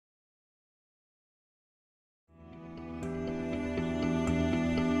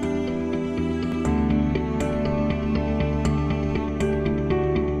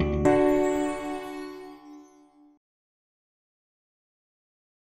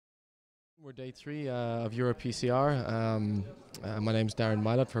We're day 3 of EuroPCR. My name's Darren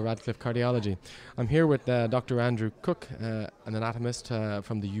Mylotte for Radcliffe Cardiology. I'm here with Dr. Andrew Cook, an anatomist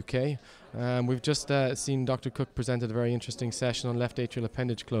from the UK. We've just seen Dr. Cook present a very interesting session on left atrial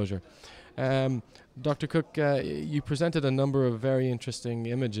appendage closure. Dr. Cook, you presented a number of very interesting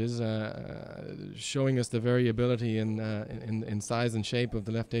images showing us the variability in size and shape of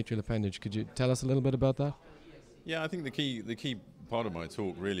the left atrial appendage. Could you tell us a little bit about that? Yeah, I think the key part of my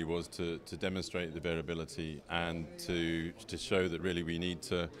talk really was to demonstrate the variability and to show that really we need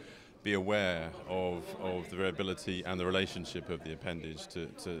to be aware of the variability and the relationship of the appendage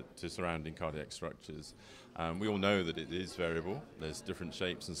to surrounding cardiac structures. We all know that it is variable. There's different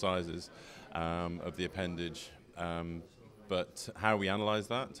shapes and sizes of the appendage, but how we analyse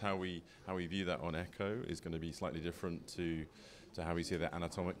that, how we view that on echo is going to be slightly different to how we see that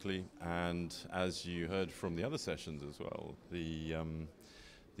anatomically. And as you heard from the other sessions as well, the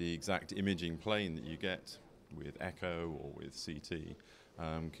exact imaging plane that you get with echo or with CT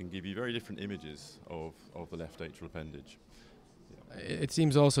can give you very different images of the left atrial appendage. It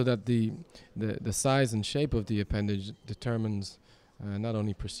seems also that the size and shape of the appendage determines not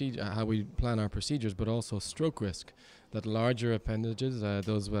only how we plan our procedures, but also stroke risk. That larger appendages,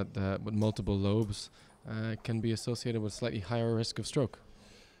 those with multiple lobes, can be associated with slightly higher risk of stroke.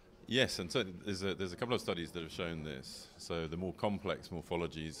 Yes, and so there's a couple of studies that have shown this. So the more complex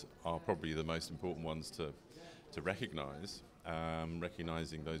morphologies are probably the most important ones to recognise.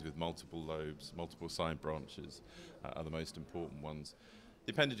 Recognising those with multiple lobes, multiple side branches are the most important ones.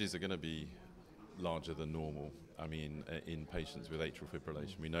 The appendages are going to be larger than normal. I mean, in patients with atrial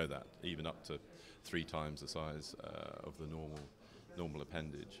fibrillation, we know that, even up to 3 times the size of the normal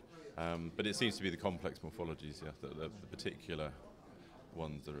appendage. But it seems to be the complex morphologies, the particular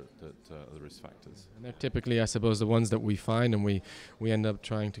ones that are the risk factors. And they're typically, I suppose, the ones that we find and we end up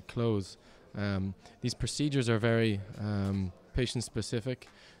trying to close. These procedures are very patient-specific,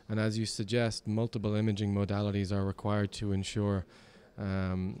 and as you suggest, multiple imaging modalities are required to ensure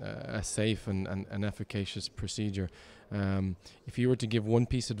a safe and efficacious procedure. If you were to give one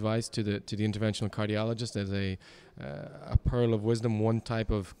piece of advice to the interventional cardiologist as a pearl of wisdom, one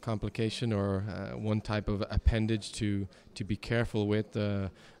type of complication or one type of appendage to be careful with,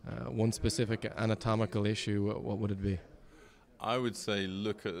 one specific anatomical issue, what would it be? I would say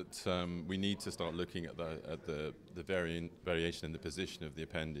we need to start looking at the variation in the position of the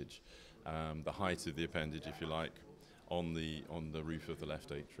appendage, the height of the appendage, if you like, on the roof of the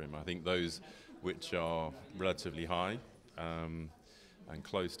left atrium. I think those which are relatively high and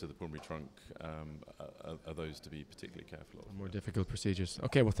close to the pulmonary trunk are those to be particularly careful of. More difficult procedures.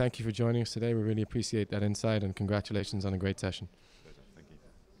 Okay, well, thank you for joining us today. We really appreciate that insight, and congratulations on a great session.